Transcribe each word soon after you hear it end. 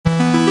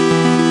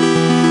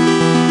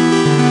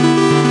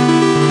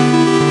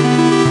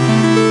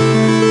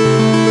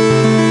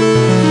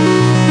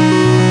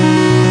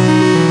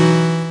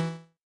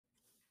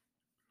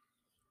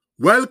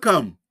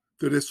Welcome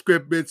to the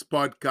Script Bits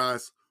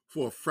podcast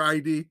for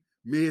Friday,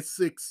 May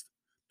 6th,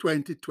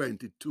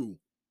 2022.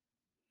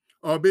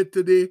 Our bit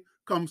today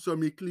comes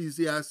from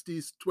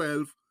Ecclesiastes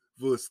 12,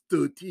 verse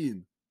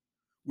 13,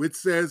 which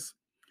says,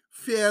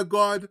 "Fear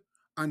God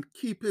and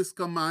keep his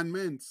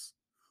commandments,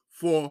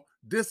 for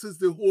this is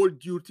the whole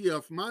duty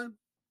of man."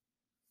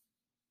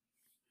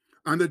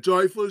 And a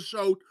joyful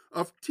shout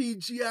of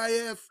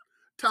TGIF,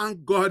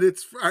 thank God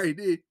it's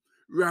Friday,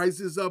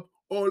 rises up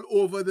all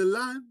over the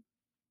land.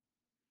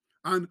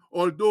 And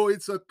although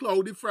it's a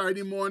cloudy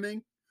Friday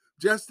morning,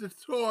 just the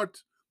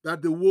thought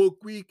that the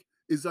work week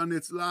is on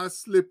its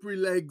last slippery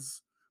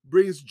legs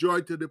brings joy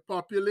to the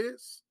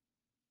populace.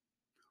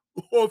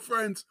 Oh,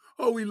 friends,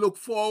 how we look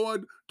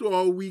forward to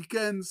our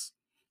weekends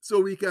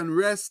so we can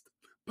rest,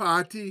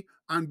 party,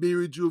 and be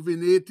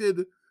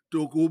rejuvenated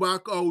to go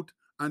back out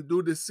and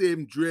do the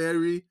same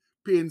dreary,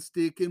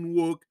 painstaking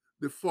work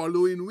the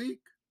following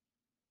week.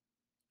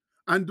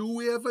 And do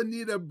we ever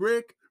need a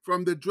break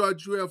from the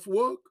drudgery of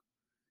work?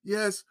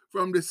 Yes,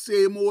 from the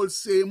same old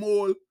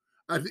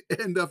at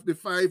the end of the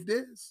 5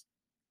 days.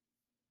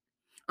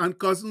 And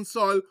Cousin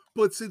Saul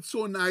puts it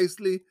so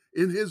nicely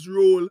in his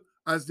role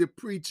as the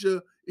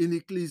preacher in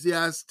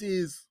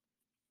Ecclesiastes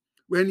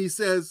when he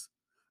says,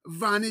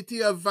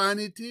 "Vanity of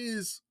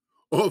vanities,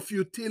 or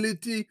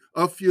futility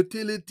of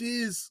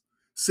futilities,"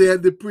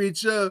 said the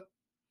preacher.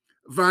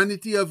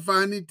 "Vanity of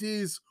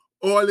vanities,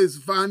 all is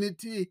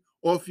vanity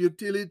or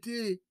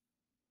futility.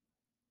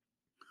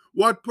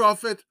 What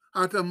profit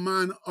hath a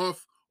man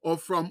of or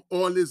from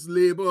all his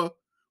labor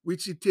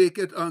which he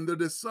taketh under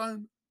the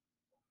sun?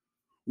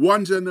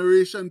 One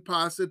generation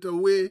passeth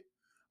away,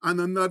 and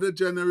another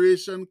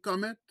generation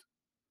cometh,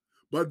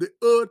 but the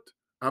earth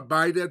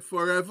abideth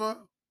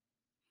forever."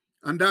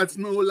 And that's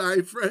no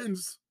lie,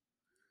 friends.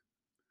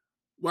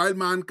 While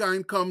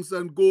mankind comes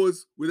and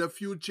goes with a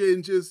few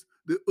changes,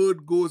 the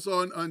earth goes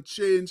on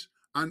unchanged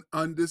and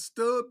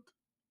undisturbed.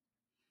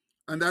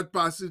 And that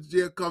passage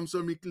there comes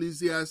from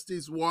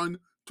Ecclesiastes 1,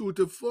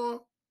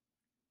 2-4.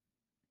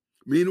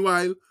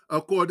 Meanwhile,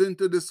 according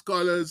to the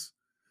scholars,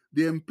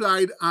 the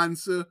implied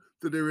answer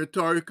to the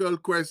rhetorical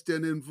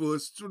question in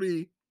verse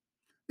 3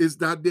 is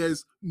that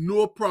there's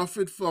no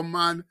profit for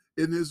man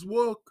in his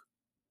work.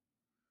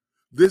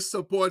 This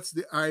supports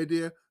the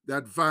idea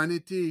that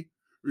vanity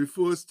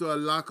refers to a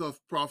lack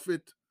of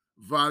profit,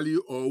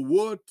 value, or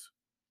worth.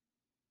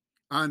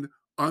 And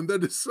under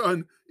the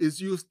sun is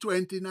used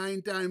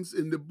 29 times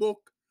in the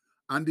book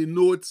and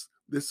denotes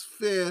the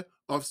sphere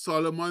of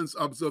Solomon's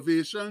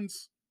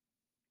observations.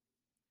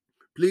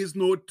 Please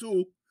note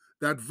too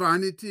that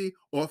vanity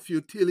or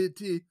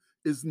futility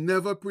is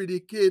never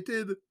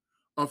predicated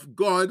of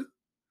God,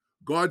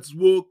 God's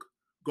work,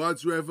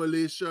 God's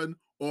revelation,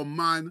 or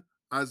man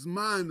as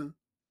man.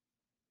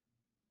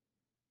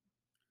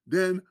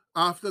 Then,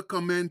 after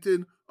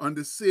commenting on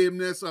the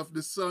sameness of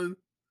the sun,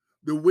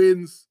 the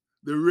winds,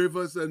 the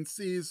rivers, and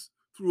seas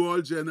through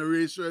all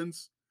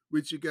generations,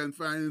 which you can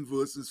find in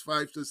verses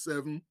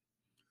 5-7,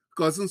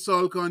 Cousin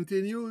Saul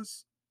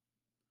continues,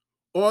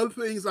 "All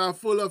things are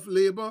full of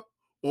labor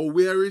or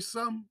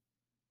wearisome.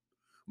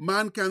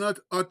 Man cannot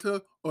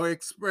utter or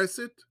express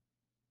it.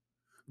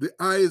 The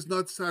eye is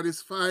not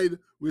satisfied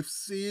with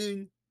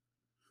seeing,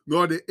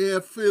 nor the ear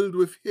filled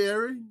with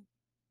hearing.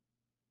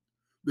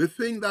 The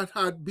thing that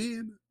had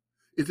been,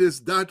 it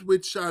is that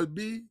which shall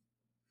be,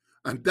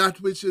 and that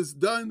which is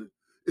done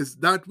is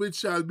that which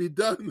shall be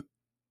done.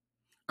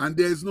 And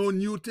there is no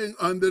new thing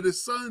under the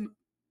sun."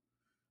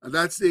 And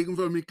that's taken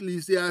from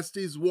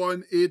Ecclesiastes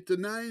 1,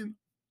 8-9.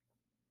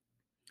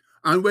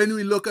 And when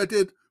we look at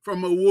it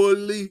from a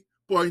worldly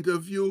point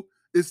of view,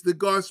 it's the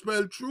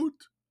gospel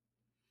truth.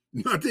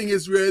 Nothing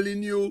is really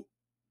new,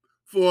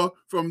 for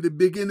from the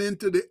beginning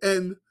to the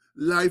end,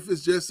 life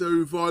is just a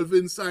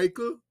revolving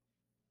cycle.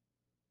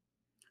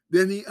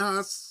 Then he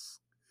asks,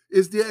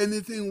 is there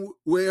anything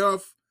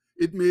whereof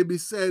it may be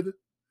said,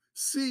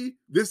 "See,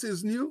 this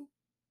is new"?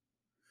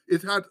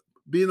 It had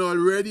been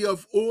already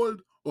of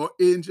old or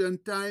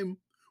ancient time,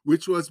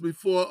 which was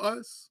before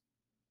us.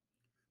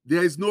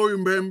 There is no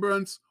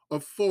remembrance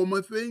of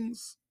former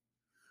things,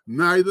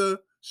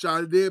 neither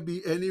shall there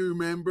be any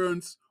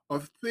remembrance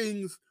of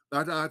things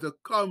that are to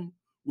come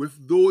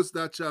with those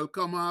that shall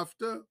come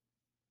after.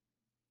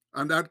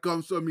 And that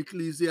comes from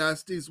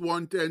Ecclesiastes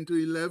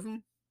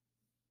 1:10-11.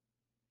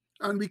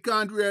 And we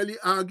can't really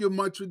argue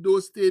much with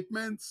those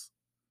statements,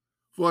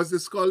 for as the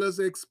scholars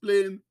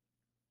explain,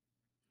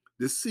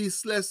 the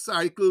ceaseless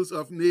cycles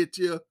of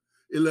nature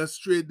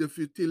illustrate the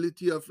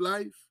futility of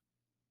life.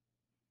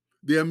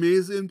 The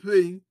amazing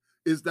thing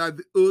is that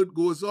the earth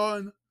goes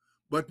on,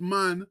 but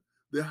man,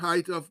 the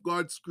height of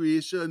God's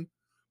creation,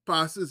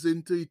 passes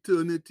into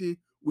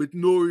eternity with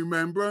no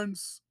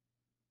remembrance.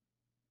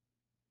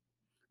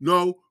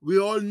 Now, we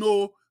all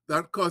know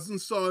that Cousin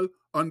Saul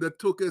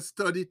undertook a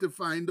study to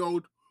find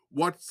out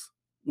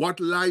what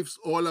life's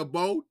all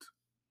about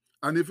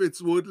and if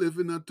it's worth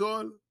living at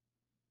all.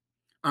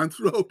 And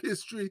throughout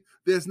history,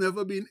 there's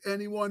never been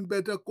anyone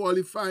better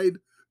qualified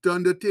to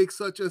undertake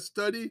such a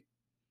study.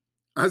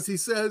 As he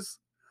says,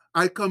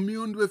 I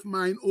communed with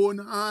mine own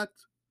heart,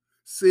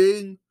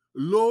 saying,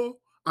 Lo,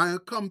 I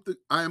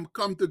am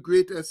come to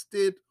great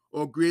estate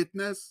or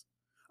greatness,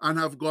 and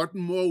have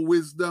gotten more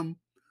wisdom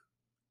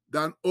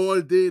than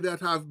all they that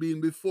have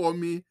been before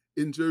me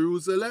in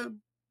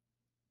Jerusalem.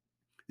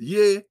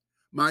 Yea,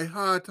 my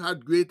heart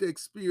had great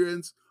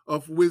experience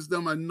of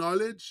wisdom and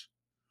knowledge,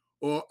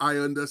 or I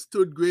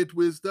understood great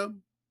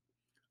wisdom,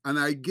 and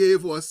I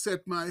gave or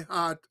set my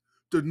heart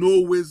to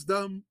know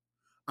wisdom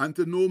and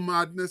to know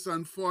madness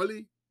and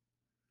folly.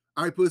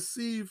 I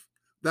perceive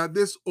that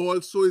this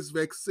also is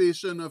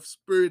vexation of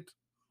spirit,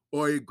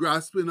 or a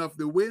grasping of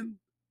the wind.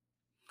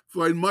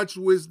 For in much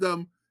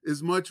wisdom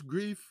is much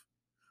grief,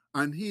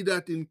 and he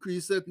that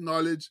increaseth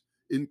knowledge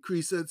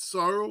increaseth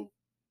sorrow.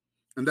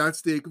 And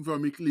that's taken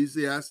from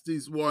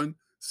Ecclesiastes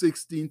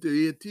 1:16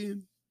 to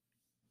 18.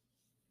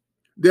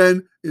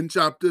 Then in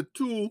chapter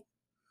 2,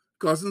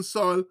 Cousin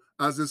Sol,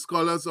 as the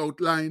scholars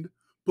outlined,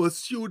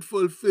 pursued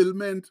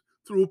fulfillment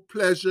through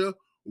pleasure,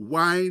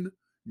 wine,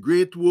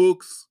 great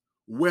works,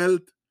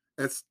 wealth,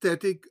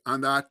 aesthetic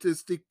and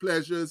artistic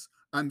pleasures,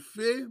 and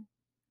fame.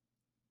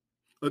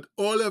 But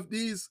all of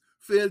these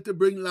failed to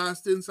bring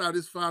lasting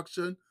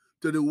satisfaction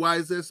to the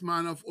wisest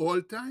man of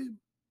all time.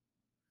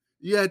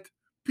 Yet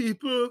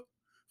people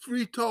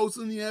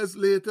 3,000 years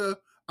later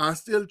are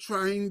still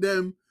trying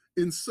them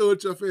in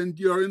search of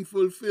enduring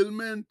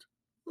fulfillment.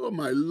 Oh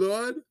my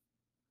Lord.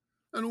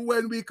 And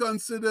when we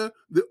consider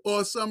the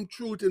awesome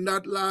truth in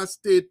that last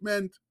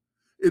statement,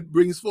 it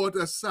brings forth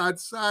a sad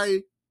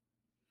sigh,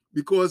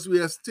 because we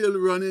are still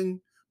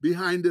running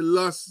behind the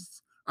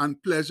lusts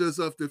and pleasures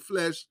of the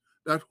flesh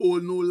that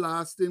hold no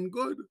lasting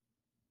good.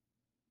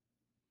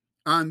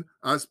 And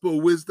as per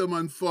Wisdom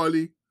and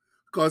Folly,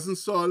 Cousin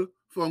Sol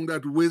found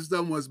that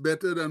wisdom was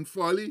better than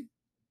folly,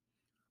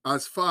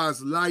 as far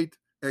as light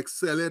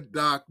excelleth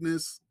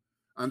darkness,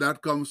 and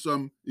that comes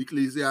from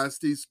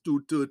Ecclesiastes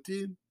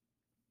 2:13.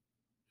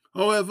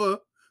 However,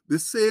 the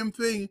same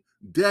thing,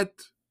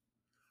 death,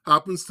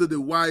 happens to the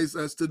wise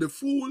as to the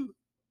fool.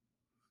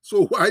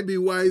 So why be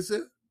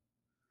wiser?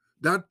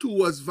 That too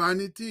was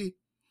vanity.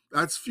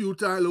 That's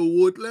futile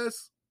or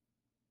worthless.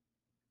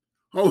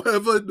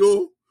 However,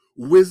 though,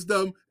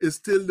 wisdom is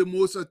still the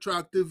most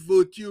attractive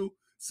virtue,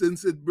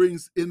 since it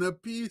brings inner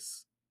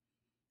peace.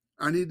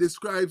 And he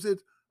describes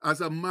it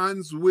as a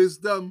man's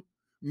wisdom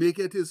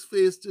maketh his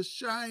face to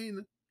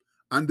shine,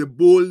 and the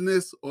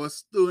boldness or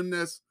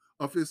sternness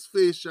of his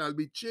face shall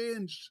be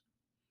changed.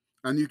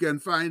 And you can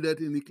find that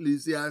in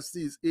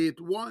Ecclesiastes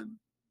 8:1.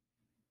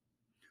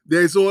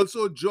 There is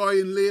also joy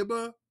in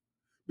labor,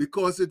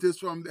 because it is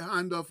from the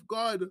hand of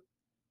God.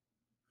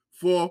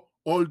 For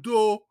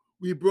although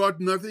we brought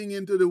nothing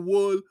into the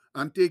world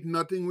and take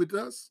nothing with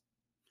us,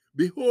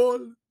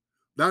 behold,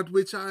 that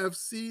which I have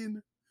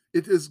seen,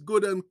 it is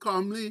good and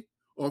comely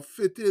or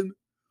fitting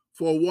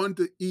for one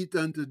to eat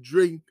and to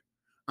drink,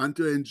 and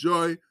to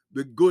enjoy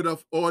the good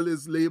of all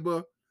his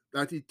labor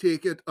that he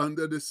taketh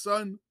under the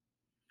sun,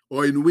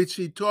 or in which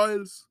he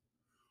toils,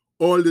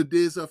 all the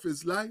days of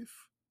his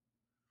life,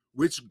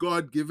 which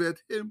God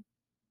giveth him,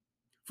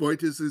 for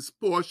it is his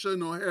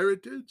portion or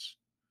heritage.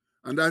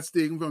 And that's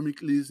taken from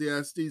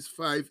Ecclesiastes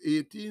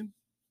 5:18.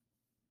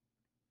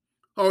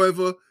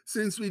 However,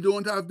 since we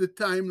don't have the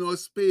time nor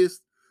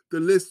space to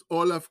list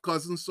all of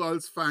Cousin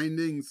Sol's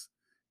findings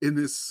in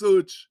his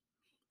search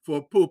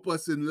for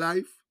purpose in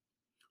life,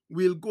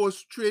 we'll go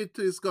straight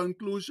to his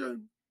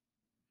conclusion.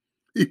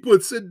 He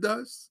puts it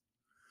thus: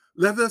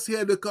 let us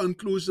hear the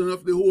conclusion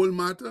of the whole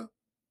matter.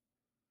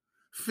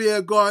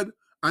 Fear God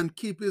and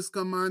keep his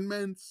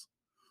commandments,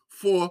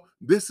 for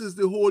this is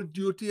the whole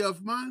duty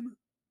of man.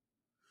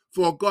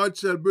 For God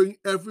shall bring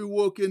every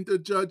work into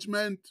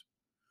judgment,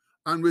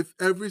 and with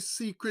every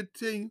secret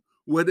thing,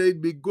 whether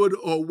it be good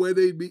or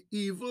whether it be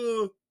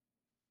evil.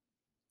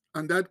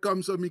 And that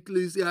comes from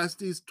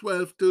Ecclesiastes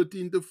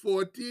 12:13 to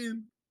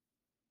 14.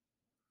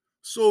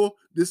 So,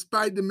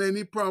 despite the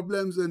many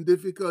problems and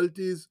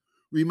difficulties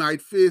we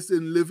might face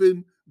in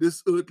living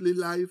this earthly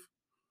life,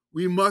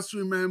 we must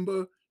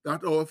remember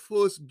that our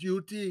first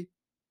duty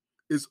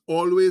is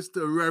always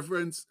to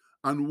reverence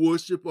and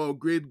worship our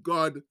great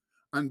God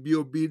and be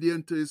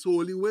obedient to his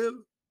holy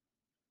will.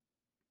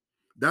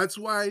 That's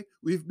why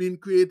we've been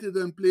created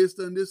and placed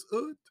on this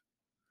earth,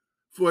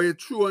 for a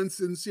true and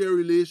sincere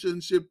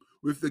relationship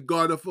with the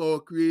God of our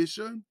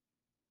creation.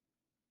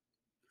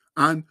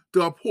 And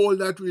to uphold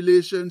that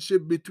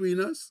relationship between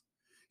us,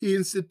 he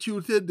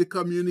instituted the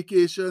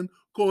communication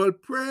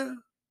called prayer.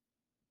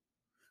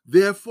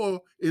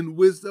 Therefore, in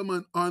wisdom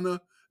and honor,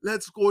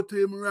 let's go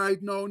to him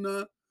right now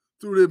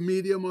through the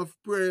medium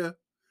of prayer,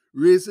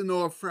 raising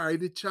our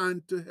Friday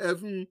chant to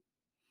heaven,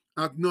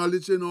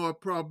 acknowledging our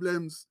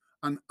problems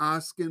and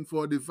asking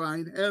for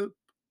divine help.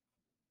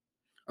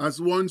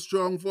 As one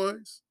strong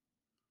voice: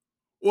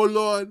 oh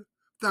Lord,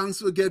 thanks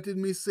for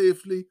getting me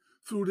safely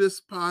through this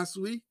past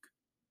week.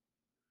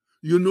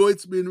 You know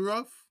it's been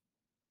rough.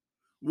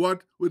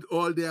 What with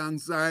all the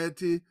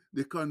anxiety,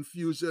 the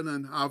confusion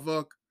and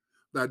havoc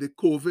that the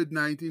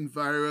COVID-19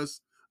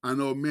 virus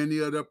and our many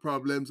other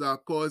problems are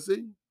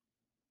causing.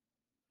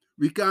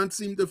 We can't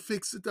seem to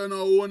fix it on our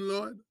own,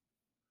 Lord.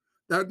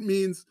 That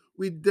means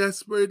we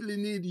desperately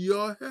need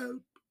your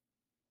help.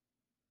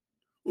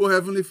 Oh,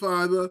 Heavenly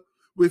Father,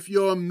 with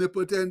your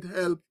omnipotent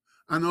help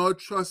and our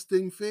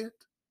trusting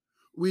faith,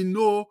 we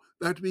know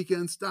that we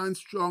can stand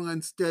strong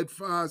and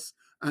steadfast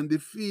and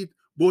defeat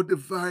both the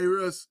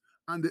virus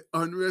and the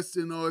unrest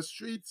in our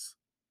streets.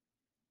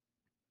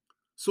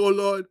 So,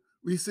 Lord,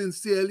 we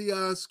sincerely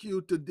ask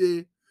you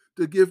today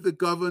to give the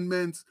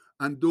governments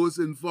and those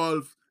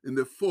involved in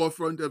the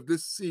forefront of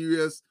this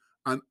serious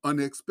and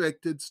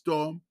unexpected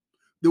storm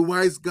the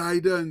wise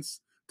guidance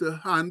to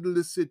handle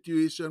the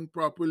situation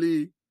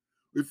properly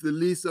with the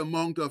least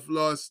amount of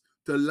loss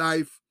to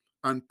life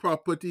and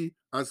property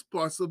as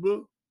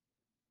possible.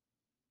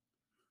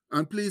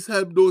 And please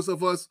help those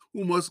of us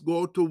who must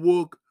go to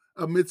work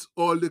amidst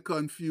all the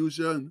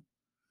confusion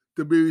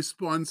to be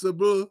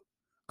responsible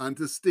and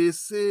to stay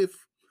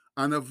safe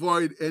and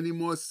avoid any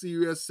more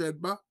serious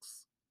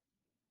setbacks.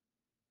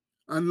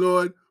 And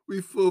Lord, we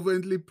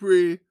fervently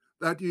pray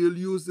that you'll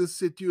use this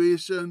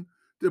situation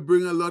to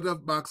bring a lot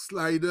of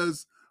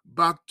backsliders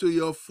back to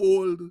your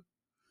fold.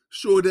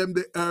 Show them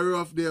the error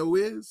of their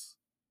ways.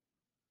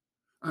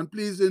 And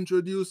please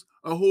introduce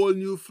a whole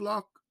new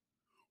flock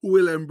who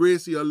will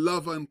embrace your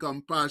love and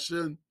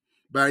compassion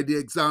by the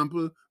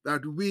example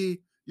that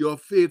we, your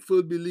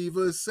faithful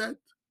believers, set.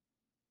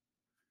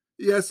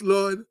 Yes,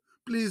 Lord,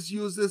 please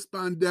use this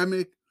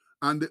pandemic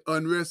and the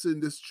unrest in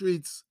the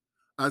streets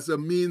as a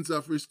means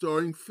of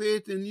restoring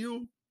faith in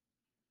you,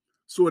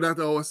 so that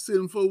our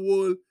sinful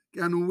world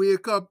can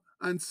wake up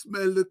and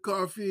smell the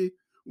coffee,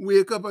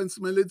 wake up and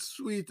smell it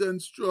sweet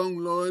and strong,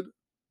 Lord.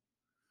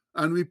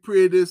 And we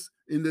pray this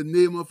in the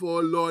name of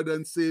our Lord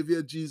and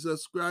Savior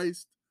Jesus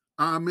Christ.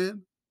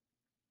 Amen.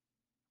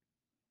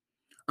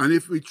 And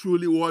if we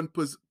truly want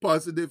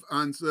positive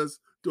answers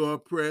to our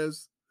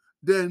prayers,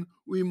 then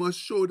we must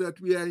show that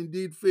we are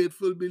indeed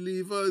faithful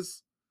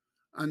believers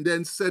and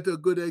then set a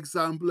good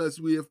example as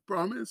we have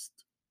promised.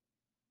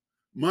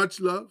 Much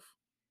love.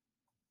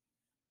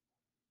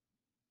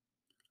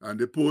 And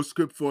the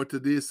postscript for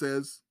today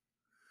says,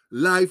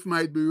 life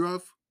might be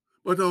rough,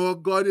 but our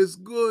God is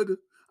good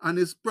and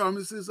his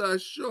promises are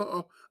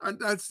sure. And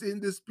that's the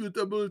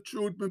indisputable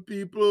truth, my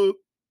people.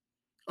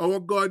 Our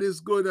God is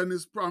good and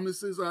his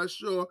promises are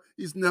sure.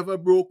 He's never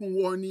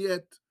broken one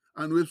yet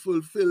and will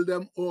fulfill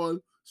them all.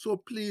 So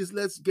please,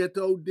 let's get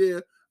out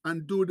there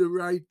and do the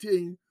right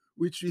thing,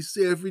 which we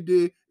say every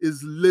day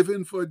is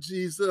living for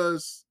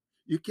Jesus.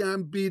 You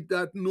can't beat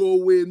that no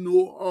way,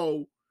 no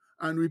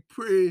how. And we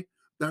pray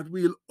that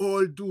we'll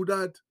all do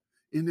that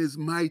in his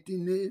mighty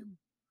name.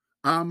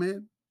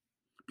 Amen.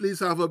 Please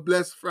have a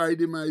blessed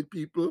Friday, my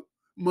people.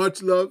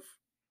 Much love.